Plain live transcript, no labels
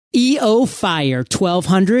EO Fire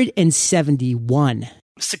 1271.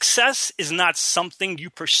 Success is not something you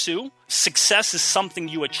pursue. Success is something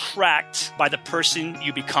you attract by the person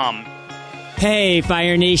you become. Hey,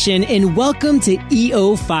 Fire Nation, and welcome to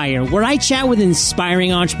EO Fire, where I chat with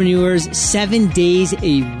inspiring entrepreneurs 7 days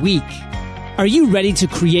a week. Are you ready to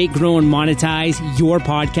create, grow, and monetize your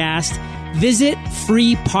podcast? Visit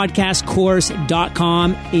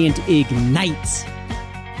freepodcastcourse.com and ignite.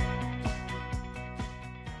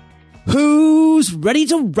 Who's ready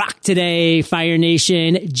to rock today, Fire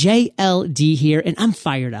Nation? JLD here, and I'm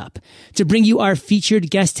fired up to bring you our featured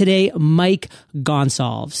guest today, Mike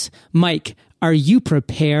Goncalves. Mike, are you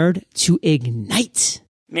prepared to ignite?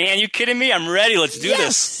 Man, you kidding me? I'm ready. Let's do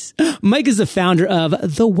this. Mike is the founder of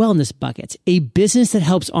The Wellness Bucket, a business that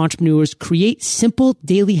helps entrepreneurs create simple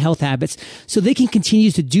daily health habits so they can continue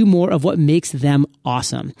to do more of what makes them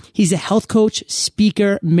awesome. He's a health coach,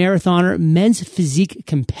 speaker, marathoner, men's physique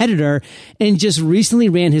competitor, and just recently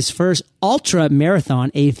ran his first ultra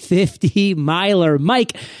marathon, a 50-miler.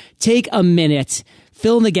 Mike, take a minute,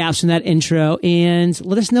 fill in the gaps from that intro, and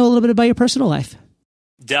let us know a little bit about your personal life.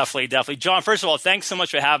 Definitely. John, first of all, thanks so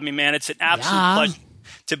much for having me, man. It's an absolute pleasure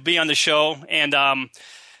to be on the show. And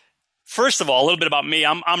first of all, a little bit about me.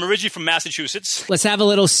 I'm originally from Massachusetts. Let's have a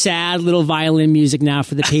little sad little violin music now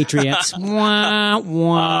for the Patriots. Wah,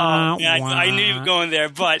 wah, yeah, I knew you were going there,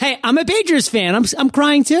 but hey, I'm a Patriots fan. I'm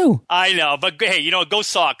crying too. I know, but hey, go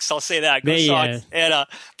Sox. I'll say that. Go Sox. And,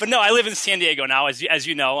 but no, I live in San Diego now, as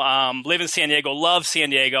you know. Live in San Diego, love San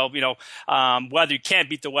Diego. Weather, you can't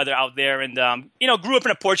beat the weather out there. And grew up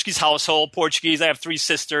in a Portuguese household. Portuguese. I have 3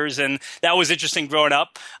 sisters, and that was interesting growing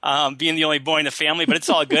up, being the only boy in the family. But it's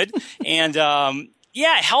all good. And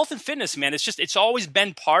health and fitness, man. It's always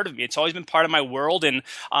been part of me. It's always been part of my world. And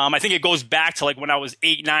I think it goes back to like when I was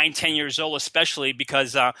 8, 9, 10 years old, especially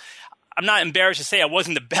because I'm not embarrassed to say I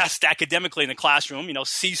wasn't the best academically in the classroom,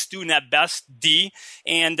 C student at best, D.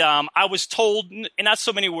 And I was told in not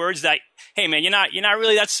so many words that, hey, man, you're not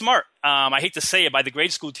really that smart. I hate to say it, by the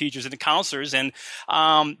grade school teachers and the counselors. And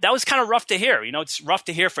that was kind of rough to hear. It's rough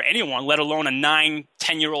to hear for anyone, let alone a 9,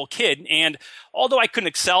 10-year-old kid. And although I couldn't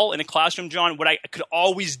excel in a classroom, John, what I could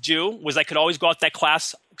always do was I could always go out to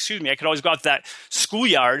that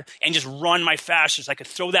schoolyard and just run my fastest. I could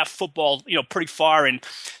throw that football, pretty far. And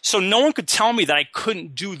so no one could tell me that I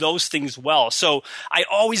couldn't do those things well. So I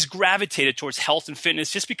always gravitated towards health and fitness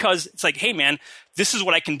just because it's like, hey, man, this is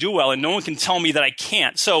what I can do well, and no one can tell me that I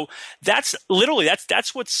can't. So that's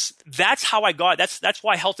how I got. That's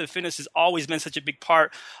why health and fitness has always been such a big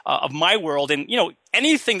part of my world. And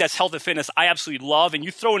anything that's health and fitness, I absolutely love. And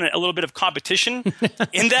you throw in a little bit of competition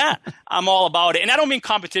in that, I'm all about it. And I don't mean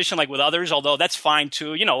competition like with others, although that's fine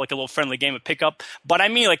too. Like a little friendly game of pickup. But I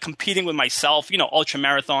mean like competing with myself. Ultra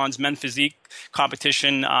marathons, men physique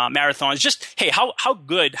competition, marathons. Just hey, how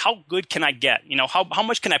good can I get? How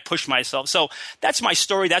much can I push myself? So that's my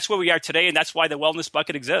story. That's where we are today, and that's why the Wellness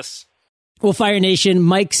Bucket exists. Well, Fire Nation,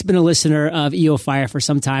 Mike's been a listener of EO Fire for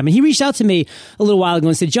some time, and he reached out to me a little while ago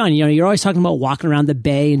and said, John, you're always talking about walking around the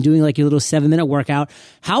bay and doing like your little 7-minute workout.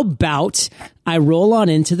 How about I roll on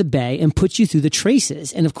into the bay and put you through the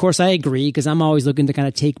traces? And of course, I agree because I'm always looking to kind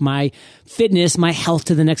of take my fitness, my health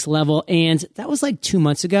to the next level. And that was like 2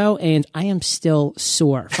 months ago, and I am still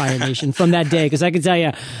sore, Fire Nation, from that day. Because I can tell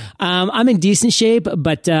you, I'm in decent shape,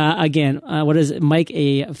 but again, what is it, Mike,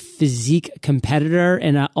 a physique competitor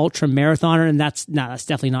and an ultra marathoner? And that's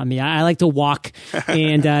definitely not me. I like to walk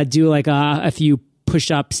and do like a few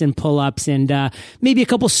push-ups and pull-ups and maybe a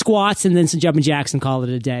couple squats and then some jumping jacks and call it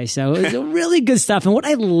a day. So it's really good stuff. And what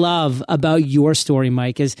I love about your story,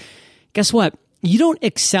 Mike, is guess what? You don't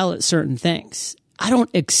excel at certain things. I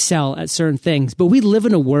don't excel at certain things, but we live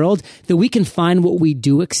in a world that we can find what we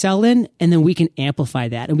do excel in, and then we can amplify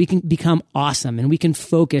that, and we can become awesome, and we can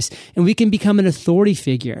focus, and we can become an authority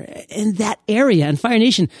figure in that area. And Fire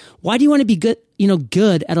Nation, why do you want to be good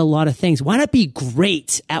at a lot of things? Why not be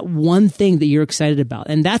great at one thing that you're excited about?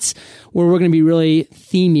 And that's where we're going to be really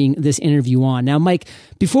theming this interview on. Now, Mike,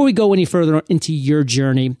 before we go any further into your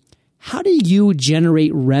journey, how do you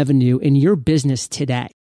generate revenue in your business today?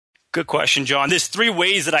 Good question, John. There's 3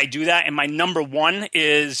 ways that I do that, and my number one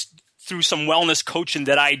is through some wellness coaching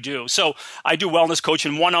that I do. So I do wellness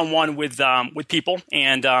coaching one-on-one with people,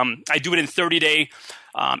 and I do it in 30-day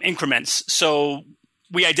increments. So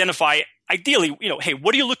we identify, ideally, hey,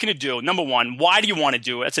 what are you looking to do? Number one, why do you want to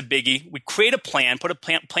do it? That's a biggie. We create a plan, put a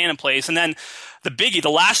plan in place, and then the biggie, the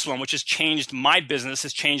last one, which has changed my business,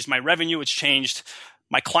 has changed my revenue, it's changed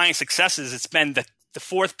my client successes. It's been the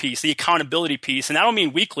fourth piece, the accountability piece. And I don't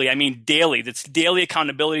mean weekly, I mean daily. That's daily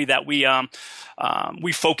accountability that we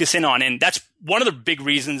focus in on. And that's one of the big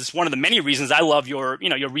reasons, one of the many reasons I love your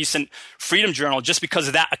recent Freedom Journal, just because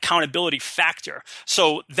of that accountability factor.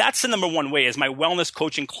 So that's the number one way, is my wellness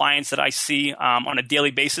coaching clients that I see on a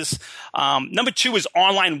daily basis. Number two is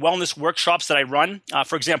online wellness workshops that I run.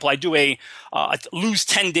 For example, I do a lose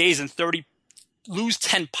 10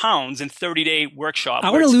 pounds in 30-day workshop. I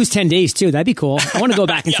want to lose 10 days too. That'd be cool. I want to go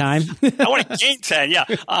back in time. I want to gain 10.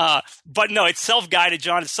 Yeah. But no, it's self-guided,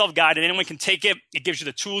 John. It's self-guided. Anyone can take it. It gives you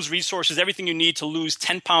the tools, resources, everything you need to lose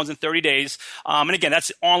 10 pounds in 30 days. And again, that's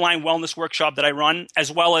the online wellness workshop that I run,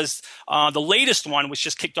 as well as the latest one, which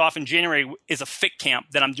just kicked off in January, is a fit camp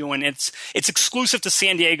that I'm doing. It's exclusive to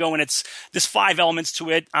San Diego, and there's 5 elements to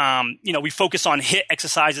it. We focus on HIIT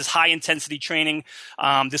exercises, high intensity training,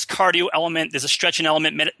 this cardio element, there's a stretching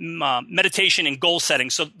element, meditation, and goal setting.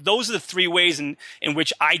 So those are the 3 ways in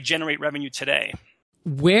which I generate revenue today.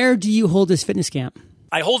 Where do you hold this fitness camp?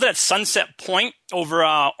 I hold it at Sunset Point over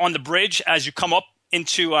on the bridge as you come up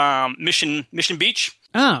into Mission Beach.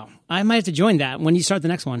 Oh, I might have to join that when you start the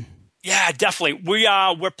next one. Yeah, definitely.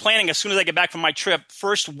 We're planning, as soon as I get back from my trip,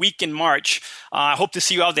 first week in March. I hope to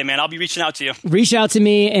see you out there, man. I'll be reaching out to you. Reach out to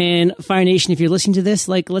me, and Fire Nation, if you're listening to this,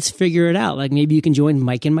 let's figure it out. Maybe you can join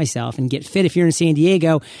Mike and myself and get fit if you're in San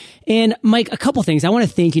Diego. And Mike, a couple things. I want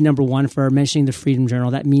to thank you, number one, for mentioning the Freedom Journal.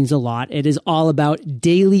 That means a lot. It is all about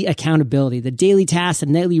daily accountability, the daily tasks, the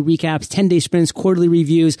nightly recaps, 10-day sprints, quarterly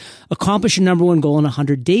reviews, accomplish your number one goal in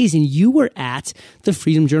 100 days. And you were at the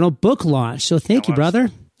Freedom Journal book launch. So thank you, brother.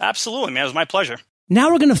 Absolutely, man. It was my pleasure. Now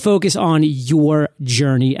we're going to focus on your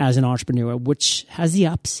journey as an entrepreneur, which has the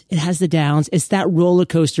ups, it has the downs. It's that roller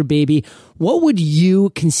coaster, baby. What would you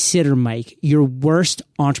consider, Mike, your worst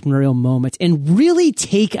entrepreneurial moment? And really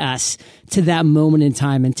take us to that moment in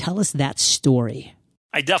time and tell us that story.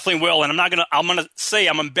 I definitely will. And I'm going to say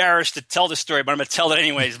I'm embarrassed to tell the story, but I'm going to tell it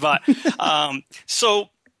anyways. But so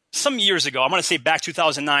some years ago, I'm going to say back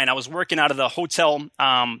 2009, I was working out of the hotel,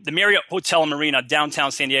 the Marriott Hotel and Marina,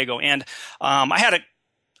 downtown San Diego. And I had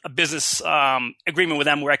a business agreement with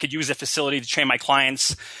them where I could use the facility to train my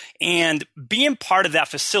clients. And being part of that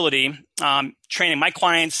facility, training my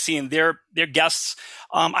clients, seeing their guests,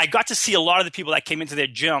 I got to see a lot of the people that came into their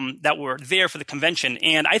gym that were there for the convention.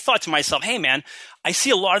 And I thought to myself, hey, man, I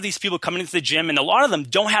see a lot of these people coming into the gym, and a lot of them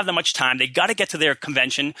don't have that much time. They got to get to their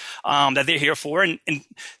convention that they're here for. And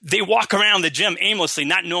they walk around the gym aimlessly,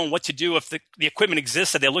 not knowing what to do if the equipment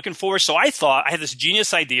exists that they're looking for. So I thought, I had this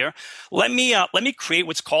genius idea. Let me create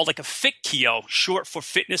what's called like a fit kiosk, short for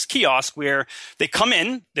fitness kiosk, where they come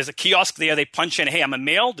in, there's a kiosk there, they punch in, hey, I'm a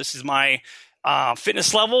male, this is my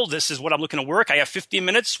fitness level, this is what I'm looking to work, I have 15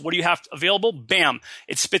 minutes, what do you have available? Bam,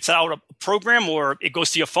 it spits out a program, or it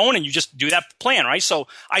goes to your phone and you just do that plan, right? So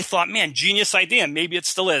I thought, man, genius idea, maybe it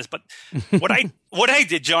still is. But what I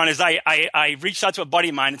did, John, is I reached out to a buddy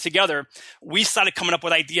of mine, and together we started coming up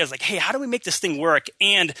with ideas like, hey, how do we make this thing work?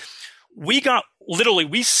 And we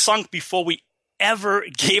sunk before we ever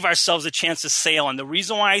gave ourselves a chance to sail. And the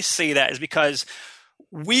reason why I say that is because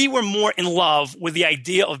we were more in love with the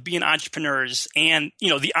idea of being entrepreneurs and,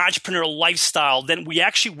 the entrepreneurial lifestyle than we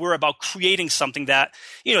actually were about creating something that,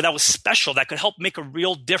 that was special, that could help make a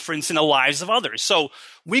real difference in the lives of others. So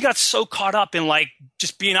we got so caught up in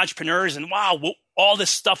just being entrepreneurs and all this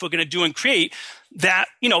stuff we're going to do and create that,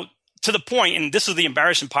 to the point, and this is the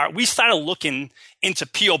embarrassing part, we started looking into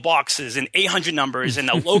P.O. boxes and 800 numbers and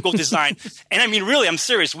a logo design. And I mean, really, I'm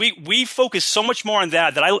serious. We focused so much more on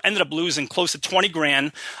that I ended up losing close to 20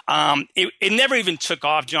 grand. It never even took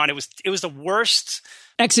off, John. It was the worst.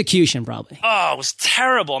 Execution, probably. Oh, it was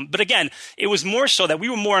terrible. But again, it was more so that we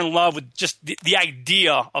were more in love with just the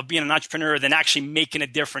idea of being an entrepreneur than actually making a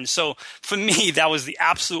difference. So for me, that was the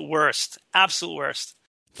absolute worst. Absolute worst.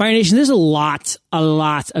 Fire Nation, there's a lot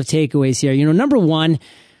of takeaways here. Number one,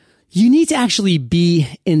 you need to actually be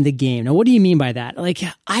in the game. Now, what do you mean by that?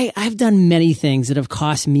 I've done many things that have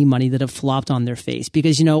cost me money that have flopped on their face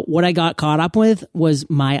because, what I got caught up with was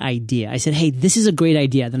my idea. I said, hey, this is a great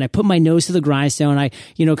idea. Then I put my nose to the grindstone. I,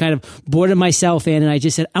 kind of boarded myself in, and I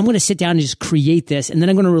just said, I'm going to sit down and just create this, and then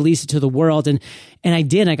I'm going to release it to the world. And I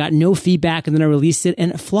did. I got no feedback, and then I released it,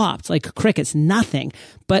 and it flopped like crickets, nothing.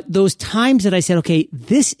 But those times that I said, okay,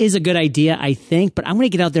 this is a good idea, I think, but I'm going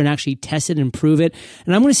to get out there and actually test it and prove it.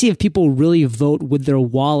 And I'm going to see if people really vote with their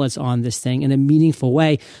wallets on this thing in a meaningful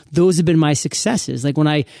way, those have been my successes. Like when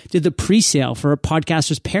I did the pre-sale for a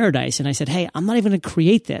Podcaster's Paradise and I said, hey, I'm not even going to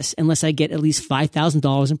create this unless I get at least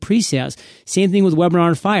 $5,000 in pre-sales. Same thing with Webinar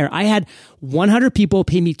on Fire. I had 100 people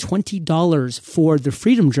pay me $20 for the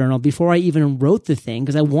Freedom Journal before I even wrote the thing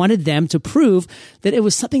because I wanted them to prove that it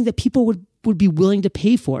was something that people would be willing to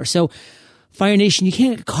pay for. So Fire Nation, you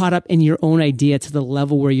can't get caught up in your own idea to the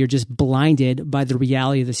level where you're just blinded by the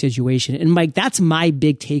reality of the situation. And Mike, that's my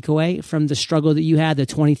big takeaway from the struggle that you had, the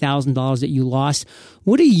 $20,000 that you lost.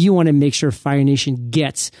 What do you want to make sure Fire Nation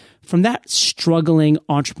gets from that struggling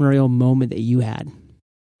entrepreneurial moment that you had?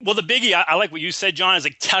 Well, the biggie, I like what you said, John, is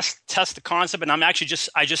like test the concept. And I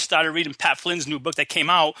just started reading Pat Flynn's new book that came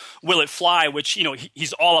out, Will It Fly, which,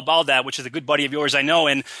 he's all about that, which is a good buddy of yours, I know.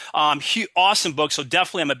 And awesome book. So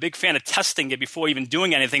definitely I'm a big fan of testing it before even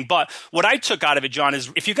doing anything. But what I took out of it, John,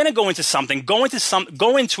 is if you're going to go into something, go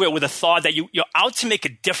into it with a thought that you're out to make a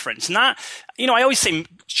difference. Not, I always say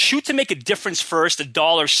shoot to make a difference first, a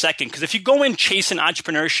dollar second. Because if you go in chasing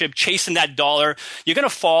entrepreneurship, chasing that dollar, you're going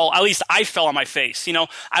to fall. At least I fell on my face.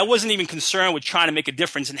 I wasn't even concerned with trying to make a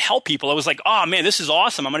difference and help people. I was like, oh man, this is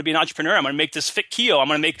awesome. I'm going to be an entrepreneur. I'm going to make this fit keto. I'm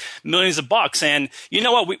going to make millions of bucks. And you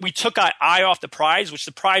know what? We took our eye off the prize, which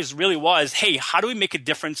the prize really was, hey, how do we make a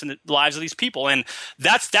difference in the lives of these people? And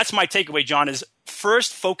that's my takeaway, John, is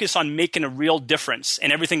first focus on making a real difference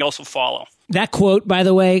and everything else will follow. That quote, by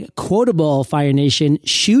the way, quotable, Fire Nation,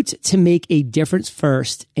 shoot to make a difference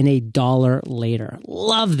first and a dollar later.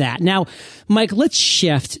 Love that. Now, Mike, let's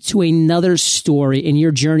shift to another story in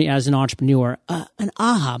your journey as an entrepreneur, an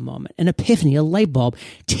aha moment, an epiphany, a light bulb.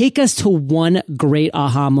 Take us to one great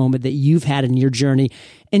aha moment that you've had in your journey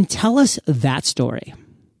and tell us that story.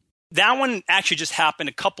 That one actually just happened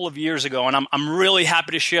a couple of years ago, and I'm really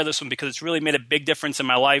happy to share this one because it's really made a big difference in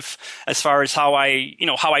my life as far as how I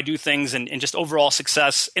do things and just overall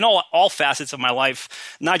success in all facets of my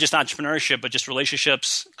life, not just entrepreneurship, but just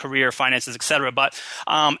relationships, career, finances, etc. But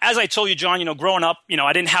as I told you, John, growing up,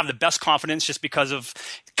 I didn't have the best confidence just because of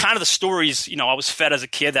kind of the stories, I was fed as a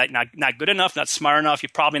kid that not good enough, not smart enough, you're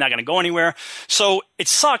probably not going to go anywhere. So it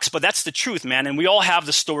sucks, but that's the truth, man. And we all have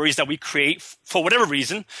the stories that we create for whatever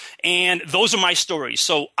reason. And those are my stories.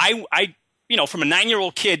 So I from a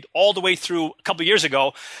 9-year-old kid all the way through a couple of years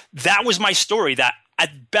ago, that was my story that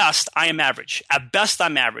at best, I am average. At best,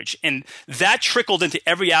 I'm average. And that trickled into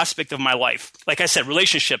every aspect of my life. Like I said,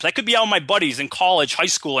 relationships. I could be out with my buddies in college, high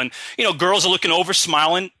school, and, girls are looking over,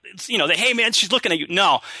 smiling. Hey, man, she's looking at you.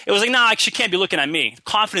 No. It was like, nah, she can't be looking at me.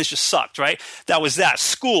 Confidence just sucked, right? That was that.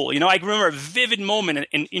 School. I remember a vivid moment.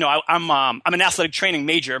 And I'm an athletic training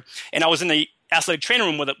major, and I was in the athletic training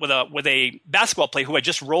room with a basketball player who had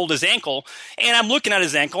just rolled his ankle. And I'm looking at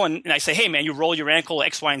his ankle and I say, hey man, you roll your ankle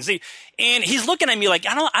X, Y, and Z. And he's looking at me like,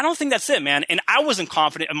 I don't think that's it, man. And I wasn't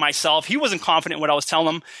confident in myself. He wasn't confident in what I was telling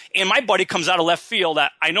him. And my buddy comes out of left field.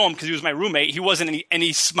 That I know him because he was my roommate. He wasn't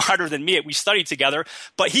any smarter than me. We studied together,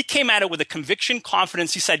 but he came at it with a conviction,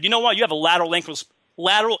 confidence. He said, you know what? You have a lateral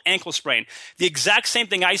ankle sprain. The exact same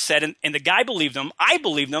thing I said. And the guy believed him. I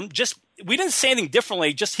believed him. We didn't say anything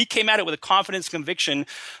differently. Just he came at it with a confidence, conviction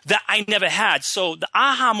that I never had. So the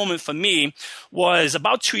aha moment for me was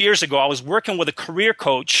about 2 years ago. I was working with a career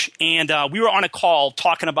coach, and we were on a call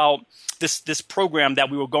talking about this program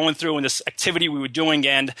that we were going through and this activity we were doing.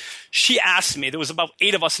 And she asked me, there was about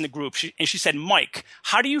 8 of us in the group, and she said, Mike,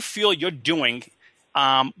 how do you feel you're doing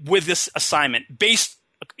with this assignment based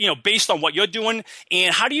on what you're doing,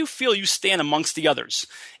 and how do you feel you stand amongst the others?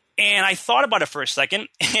 And I thought about it for a second,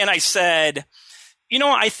 and I said,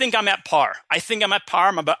 I think I'm at par. I'm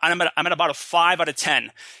at about a 5 out of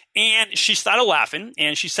 10. And she started laughing,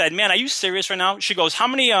 and she said, man, are you serious right now? She goes, how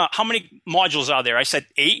many modules are there? I said,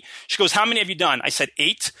 8. She goes, how many have you done? I said,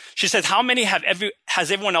 8. She said, how many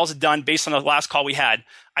has everyone else done based on the last call we had?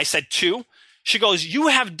 I said, 2. She goes, you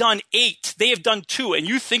have done 8. They have done 2, and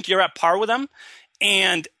you think you're at par with them?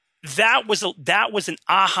 And that was an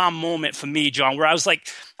aha moment for me, John, where I was like,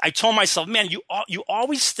 I told myself, man, you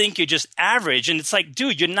always think you're just average. And it's like,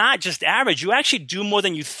 dude, you're not just average. You actually do more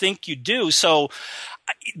than you think you do. So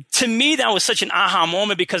to me, that was such an aha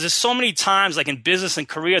moment because there's so many times like in business and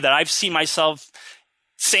career that I've seen myself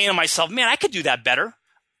saying to myself, man, I could do that better.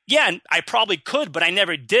 Yeah, and I probably could, but I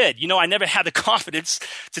never did. I never had the confidence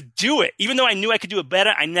to do it. Even though I knew I could do it better,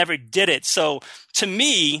 I never did it. So to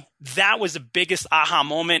me, that was the biggest aha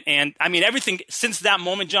moment. And I mean, everything since that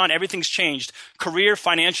moment, John, everything's changed. Career,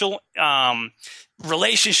 financial,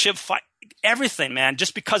 relationship, everything, man,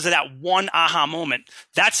 just because of that one aha moment.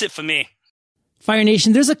 That's it for me. Fire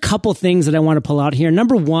Nation, there's a couple things that I want to pull out here.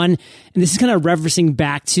 Number one, and this is kind of referencing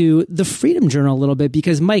back to the Freedom Journal a little bit,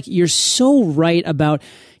 because Mike, you're so right about,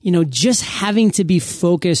 just having to be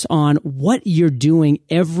focused on what you're doing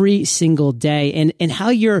every single day and how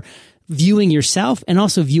you're viewing yourself and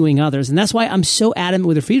also viewing others. And that's why I'm so adamant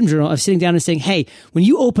with the Freedom Journal of sitting down and saying, hey, when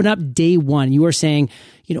you open up day one, you are saying,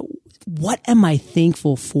 what am I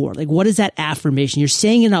thankful for? Like, what is that affirmation? You're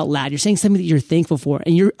saying it out loud. You're saying something that you're thankful for,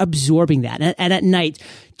 and you're absorbing that. And at night,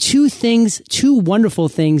 two wonderful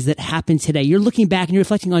things that happened today. You're looking back and you're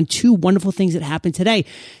reflecting on two wonderful things that happened today.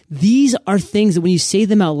 These are things that when you say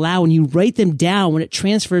them out loud, when you write them down, when it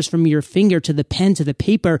transfers from your finger to the pen to the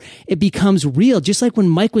paper, it becomes real. Just like when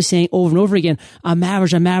Mike was saying over and over again, I'm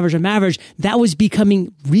average, I'm average, I'm average. That was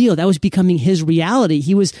becoming real. That was becoming his reality.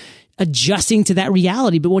 He was adjusting to that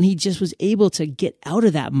reality. But when he just was able to get out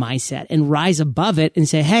of that mindset and rise above it and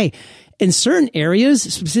say, hey, in certain areas,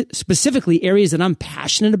 specifically areas that I'm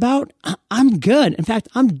passionate about, I'm good. In fact,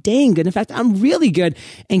 I'm dang good. In fact, I'm really good.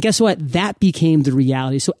 And guess what? That became the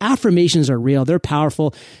reality. So affirmations are real. They're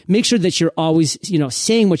powerful. Make sure that you're always,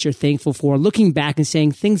 saying what you're thankful for, looking back and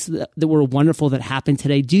saying things that were wonderful that happened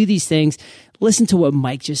today. Do these things. Listen to what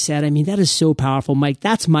Mike just said. I mean, that is so powerful. Mike,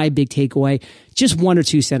 that's my big takeaway. Just one or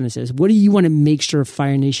two sentences. What do you want to make sure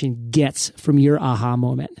Fire Nation gets from your aha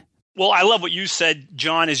moment? Well, I love what you said,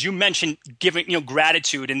 John, as you mentioned giving,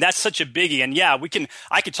 gratitude, and that's such a biggie. And yeah,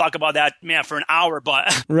 I could talk about that, man, for an hour,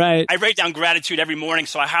 but right. I write down gratitude every morning,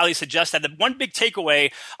 so I highly suggest that. The one big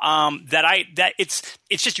takeaway that it's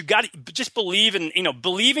just you got to just believe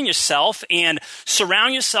in yourself and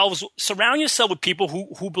surround yourself with people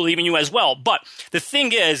who believe in you as well. But the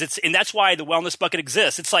thing is, and that's why the wellness bucket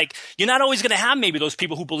exists. It's like you're not always going to have maybe those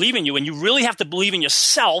people who believe in you, and you really have to believe in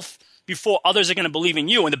yourself before others are going to believe in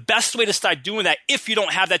you. And the best way to start doing that, if you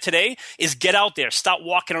don't have that today, is get out there, start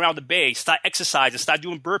walking around the bay, start exercising, start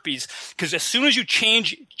doing burpees. Because as soon as you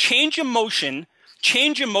change your motion,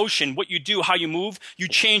 what you do, how you move, you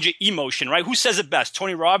change your emotion, right? Who says it best?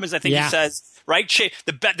 Tony Robbins, I think he says, right?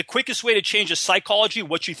 The quickest way to change your psychology,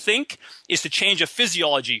 what you think, is to change your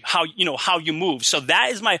physiology, how you move. So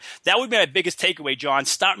that would be my biggest takeaway, John.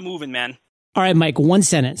 Start moving, man. All right, Mike, one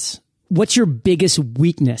sentence. What's your biggest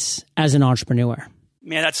weakness as an entrepreneur?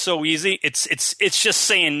 Man, that's so easy. It's just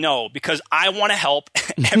saying no, because I want to help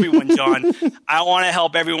everyone, John. I want to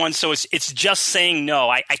help everyone. So it's just saying no.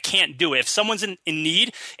 I can't do it. If someone's in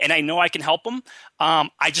need and I know I can help them,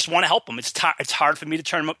 I just want to help them. It's hard for me to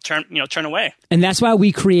turn away. And that's why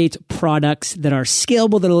we create products that are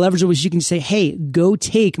scalable, that are leverageable, which you can say, hey, go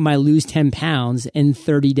take my Lose 10 Pounds in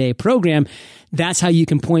 30-day program. That's how you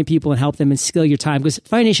can point people and help them and scale your time. Because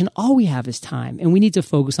Fire Nation, all we have is time, and we need to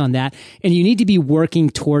focus on that. And you need to be working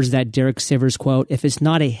towards that Derek Sivers quote. If it's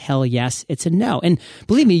not a hell yes, it's a no. And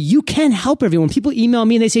believe me, you can help everyone. People email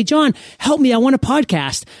me and they say, John, help me. I want a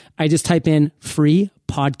podcast. I just type in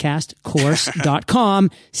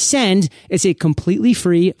freepodcastcourse.com, send. It's a completely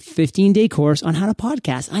free 15-day course on how to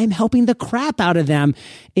podcast. I am helping the crap out of them.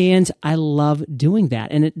 And I love doing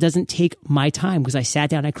that. And it doesn't take my time because I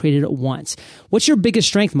sat down, I created it once. What's your biggest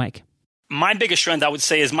strength, Mike? My biggest strength, I would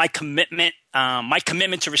say, is my commitment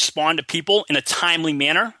to respond to people in a timely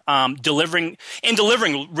manner, delivering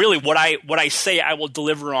really what I say I will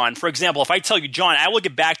deliver on. For example, if I tell you, John, I will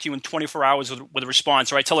get back to you in 24 hours with a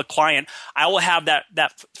response, or I tell a client, I will have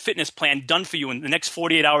that fitness plan done for you in the next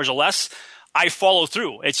 48 hours or less, I follow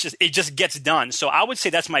through. It just gets done. So I would say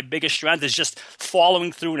that's my biggest strength, is just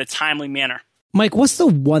following through in a timely manner. Mike, what's the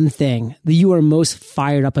one thing that you are most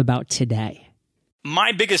fired up about today?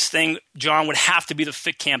 My biggest thing, John, would have to be the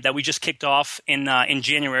Fit Camp that we just kicked off in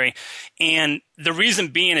January. And the reason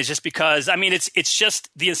being is just because, I mean, it's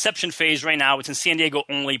just the inception phase right now. It's in San Diego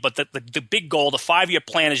only, but the big goal, the 5-year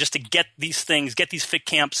plan, is just to get these Fit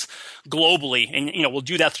Camps globally. And, we'll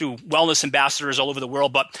do that through wellness ambassadors all over the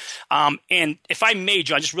world. But, and if I may,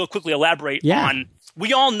 John, just real quickly elaborate on,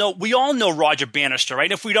 we all know Roger Bannister, right?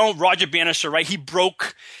 And if we don't, Roger Bannister, right? He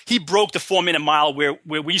broke the 4-minute mile where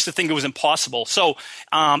we used to think it was impossible. So,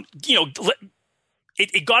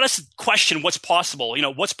 it got us to question what's possible,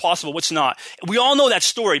 what's possible, what's not. We all know that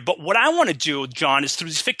story. But what I want to do, John, is through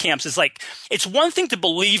these Fit Camps is like, it's one thing to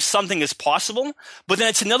believe something is possible, but then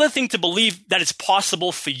it's another thing to believe that it's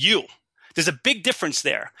possible for you. There's a big difference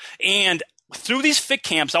there. And through these Fit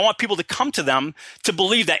Camps, I want people to come to them to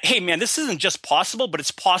believe that, hey, man, this isn't just possible, but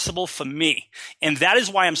it's possible for me. And that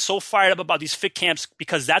is why I'm so fired up about these Fit Camps,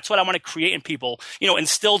 because that's what I want to create in people,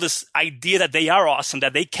 instill this idea that they are awesome,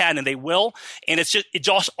 that they can and they will. And it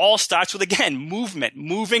just all starts with, again,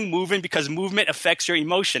 moving, because movement affects your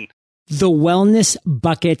emotion.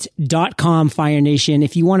 thewellnessbucket.com, Fire Nation.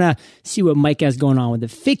 If you want to see what Mike has going on with the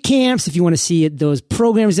fit camps, if you want to see those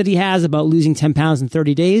programs that he has about losing 10 pounds in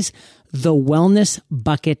 30 days,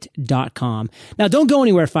 thewellnessbucket.com. Now, don't go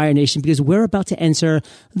anywhere, Fire Nation, because we're about to enter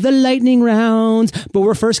the lightning round, but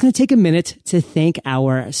we're first going to take a minute to thank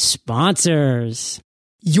our sponsors.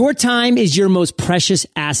 Your time is your most precious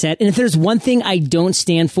asset. And if there's one thing I don't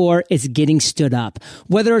stand for, it's getting stood up.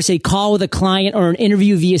 Whether it's a call with a client or an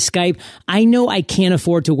interview via Skype, I know I can't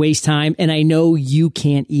afford to waste time, and I know you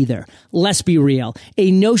can't either. Let's be real.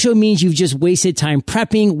 A no-show means you've just wasted time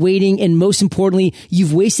prepping, waiting, and most importantly,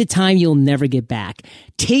 you've wasted time you'll never get back.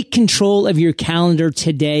 Take control of your calendar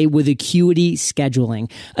today with Acuity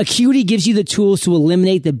Scheduling. Acuity gives you the tools to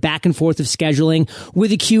eliminate the back and forth of scheduling.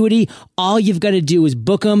 With Acuity, all you've got to do is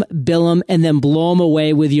book them, bill them, and then blow them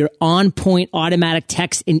away with your on-point automatic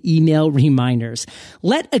text and email reminders.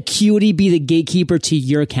 Let Acuity be the gatekeeper to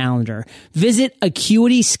your calendar. Visit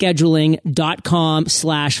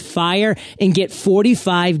acuityscheduling.com/fire and get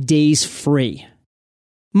 45 days free.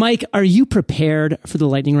 Mike, are you prepared for the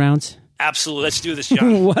lightning rounds? Absolutely. Let's do this,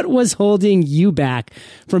 John. What was holding you back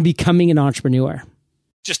from becoming an entrepreneur?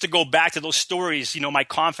 Just to go back to those stories, my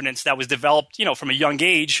confidence that was developed, from a young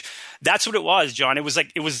age. That's what it was, John. It was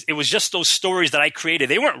just those stories that I created.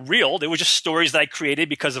 They weren't real. They were just stories that I created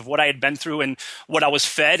because of what I had been through and what I was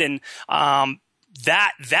fed. And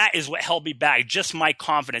that is what held me back. Just my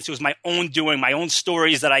confidence. It was my own doing, my own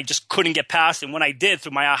stories that I just couldn't get past. And when I did,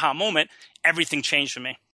 through my aha moment, everything changed for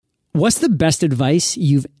me. What's the best advice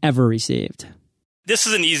you've ever received? This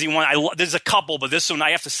is an easy one. There's a couple, but this one,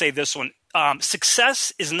 I have to say this one.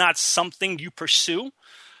 Success is not something you pursue.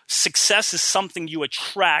 Success is something you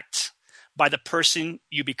attract by the person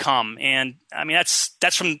you become. And I mean,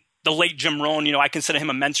 that's from the late Jim Rohn. I consider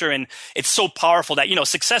him a mentor, and it's so powerful that,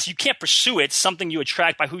 success, you can't pursue it. It's something you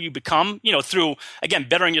attract by who you become, through, again,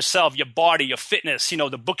 bettering yourself, your body, your fitness,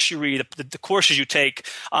 the books you read, the courses you take.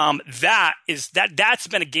 That's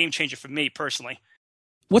been a game changer for me personally.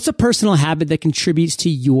 What's a personal habit that contributes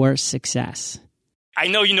to your success? I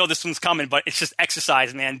know this one's coming, but it's just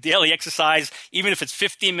exercise, man. Daily exercise, even if it's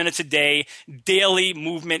 15 minutes a day, daily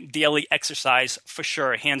movement, daily exercise, for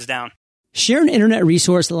sure, hands down. Share an internet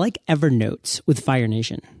resource like Evernote with Fire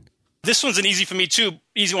Nation. This one's an easy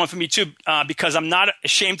one for me too, because I'm not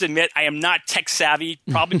ashamed to admit I am not tech savvy,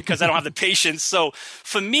 probably because I don't have the patience. So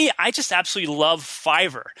for me, I just absolutely love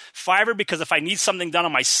Fiverr. Fiverr, because if I need something done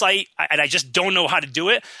on my site and I just don't know how to do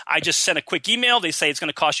it, I just send a quick email. They say it's going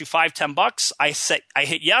to cost you $5-10. I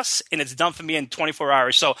hit yes, and it's done for me in 24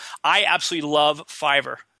 hours. So I absolutely love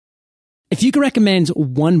Fiverr. If you could recommend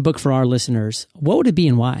one book for our listeners, what would it be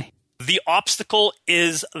and why? The Obstacle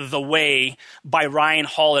is the Way by Ryan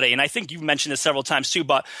Holiday. And I think you've mentioned this several times too,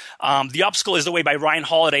 but The Obstacle is the Way by Ryan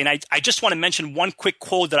Holiday. And I just want to mention one quick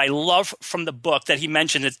quote that I love from the book that he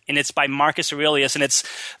mentioned, and it's by Marcus Aurelius. And it's,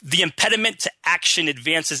 "The impediment to action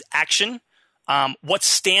advances action. What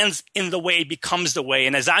stands in the way becomes the way."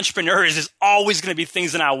 And as entrepreneurs, there's always going to be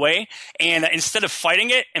things in our way. And instead of fighting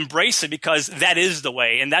it, embrace it, because that is the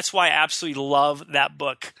way. And that's why I absolutely love that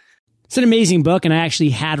book. It's an amazing book, and I actually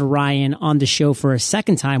had Ryan on the show for a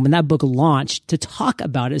second time when that book launched to talk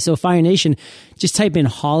about it. So Fire Nation, just type in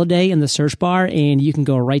Holiday in the search bar and you can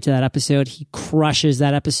go right to that episode. He crushes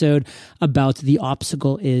that episode about The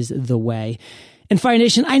Obstacle is the Way. And Fire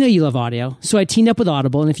Nation, I know you love audio, so I teamed up with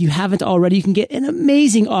Audible, and if you haven't already, you can get an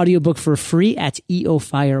amazing audiobook for free at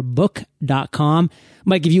eofirebook.com.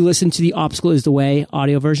 Mike, have you listened to The Obstacle is the Way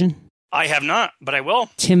audio version? I have not, but I will.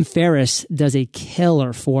 Tim Ferriss does a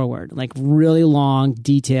killer forward, like really long,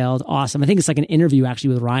 detailed, awesome. I think it's like an interview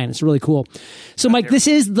actually with Ryan. It's really cool. So Mike, this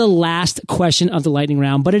is the last question of the lightning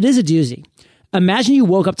round, but it is a doozy. Imagine you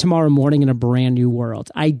woke up tomorrow morning in a brand new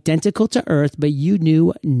world, identical to Earth, but you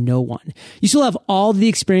knew no one. You still have all the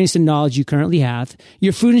experience and knowledge you currently have.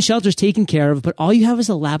 Your food and shelter is taken care of, but all you have is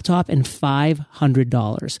a laptop and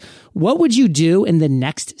 $500. What would you do in the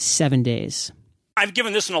next 7 days? I've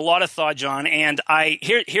given this one a lot of thought, John, and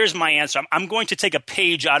here's my answer. I'm going to take a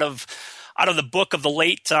page out of the book of the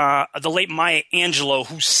late Maya Angelou,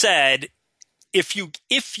 who said, "If you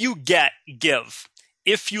get, give.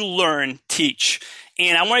 If you learn, teach."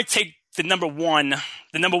 And I want to take the number one.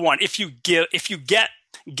 If you get,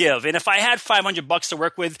 give. And if I had $500 to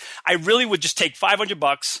work with, I really would just take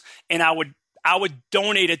 $500 and I would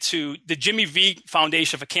donate it to the Jimmy V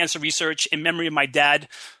Foundation for Cancer Research in memory of my dad,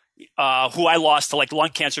 who I lost to lung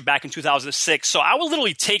cancer back in 2006. So I will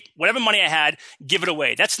literally take whatever money I had, give it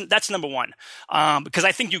away. That's number one, because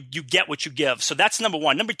I think you get what you give. So that's number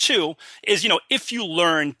one. Number two is, if you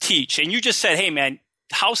learn, teach. And you just said, hey man,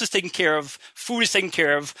 house is taken care of, food is taken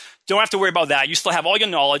care of. Don't have to worry about that. You still have all your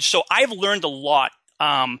knowledge. So I've learned a lot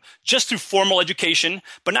just through formal education,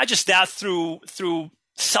 but not just that, through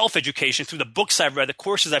self-education, through the books I've read, the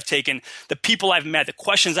courses I've taken, the people I've met, the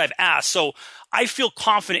questions I've asked. So I feel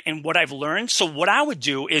confident in what I've learned. So what I would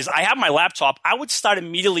do is I have my laptop. I would start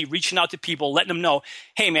immediately reaching out to people, letting them know,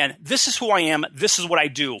 hey, man, this is who I am. This is what I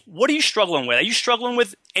do. What are you struggling with? Are you struggling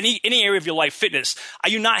with any area of your life? Fitness? Are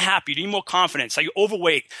you not happy? Do you need more confidence? Are you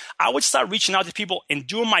overweight? I would start reaching out to people and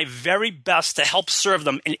doing my very best to help serve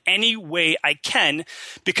them in any way I can,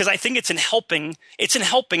 because I think it's in helping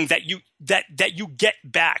that you get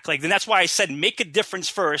back. Like, and that's why I said make a difference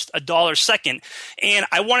first, $1 second. And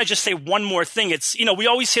I want to just say one more thing. It's, we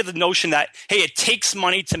always hear the notion that, hey, it takes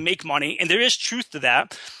money to make money. And there is truth to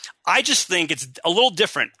that. I just think it's a little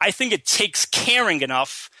different. I think it takes caring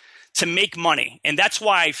enough to make money. And that's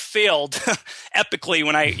why I failed epically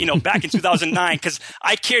when I, back in 2009, because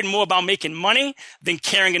I cared more about making money than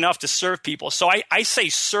caring enough to serve people. So I say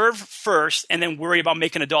serve first and then worry about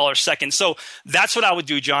making $1 second. So that's what I would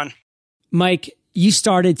do, John. Mike, you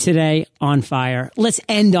started today on fire. Let's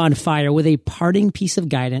end on fire with a parting piece of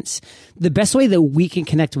guidance. The best way that we can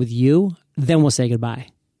connect with you, then we'll say goodbye.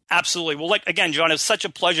 Absolutely. Well, again, John, it's such a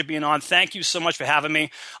pleasure being on. Thank you so much for having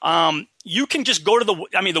me. You can just go to the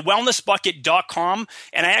wellnessbucket.com,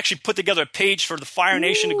 and I actually put together a page for the Fire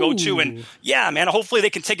Nation to go to. And yeah, man, hopefully they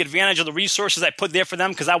can take advantage of the resources I put there for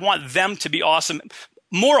them, because I want them to be awesome.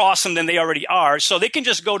 More awesome than they already are. So they can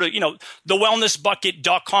just go to,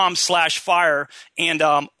 thewellnessbucket.com/fire, and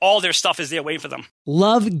all their stuff is there waiting for them.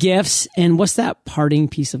 Love gifts. And what's that parting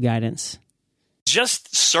piece of guidance?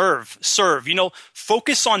 Just serve,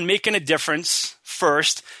 focus on making a difference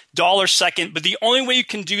first, $1 second. But the only way you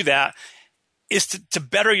can do that is to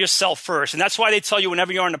better yourself first. And that's why they tell you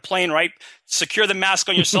whenever you're on a plane, right? Secure the mask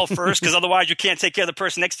on yourself first, because otherwise you can't take care of the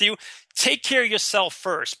person next to you. Take care of yourself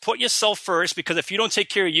first. Put yourself first, because if you don't take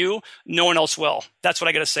care of you, no one else will. That's what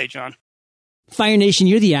I got to say, John. Fire Nation,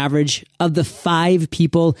 you're the average of the 5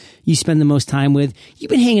 people you spend the most time with. You've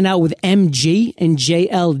been hanging out with MG and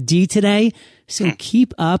JLD today. So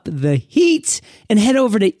keep up the heat and head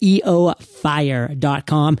over to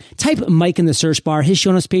eofire.com. Type Mike in the search bar. His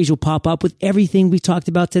show notes page will pop up with everything we talked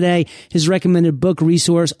about today. His recommended book,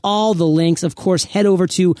 resource, all the links. Of course, head over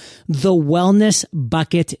to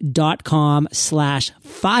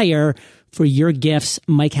thewellnessbucket.com/fire for your gifts.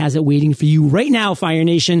 Mike has it waiting for you right now, Fire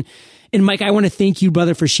Nation. And Mike, I want to thank you,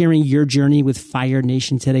 brother, for sharing your journey with Fire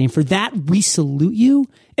Nation today. And for that, we salute you,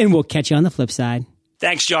 and we'll catch you on the flip side.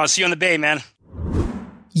 Thanks, John. See you on the bay, man.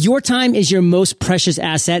 Your time is your most precious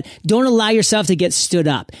asset. Don't allow yourself to get stood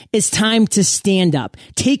up. It's time to stand up.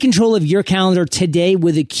 Take control of your calendar today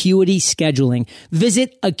with Acuity Scheduling.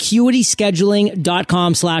 Visit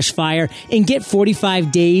acuityscheduling.com/fire and get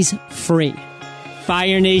 45 days free.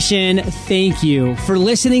 Fire Nation, thank you for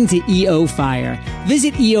listening to EO Fire.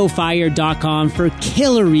 Visit eofire.com for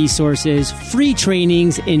killer resources, free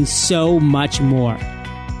trainings, and so much more.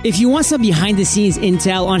 If you want some behind-the-scenes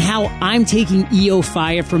intel on how I'm taking EO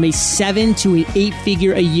Fire from a 7 to an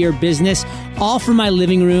 8-figure-a-year business, all from my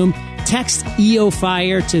living room, text EO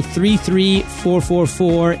Fire to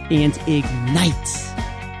 33444 and ignite.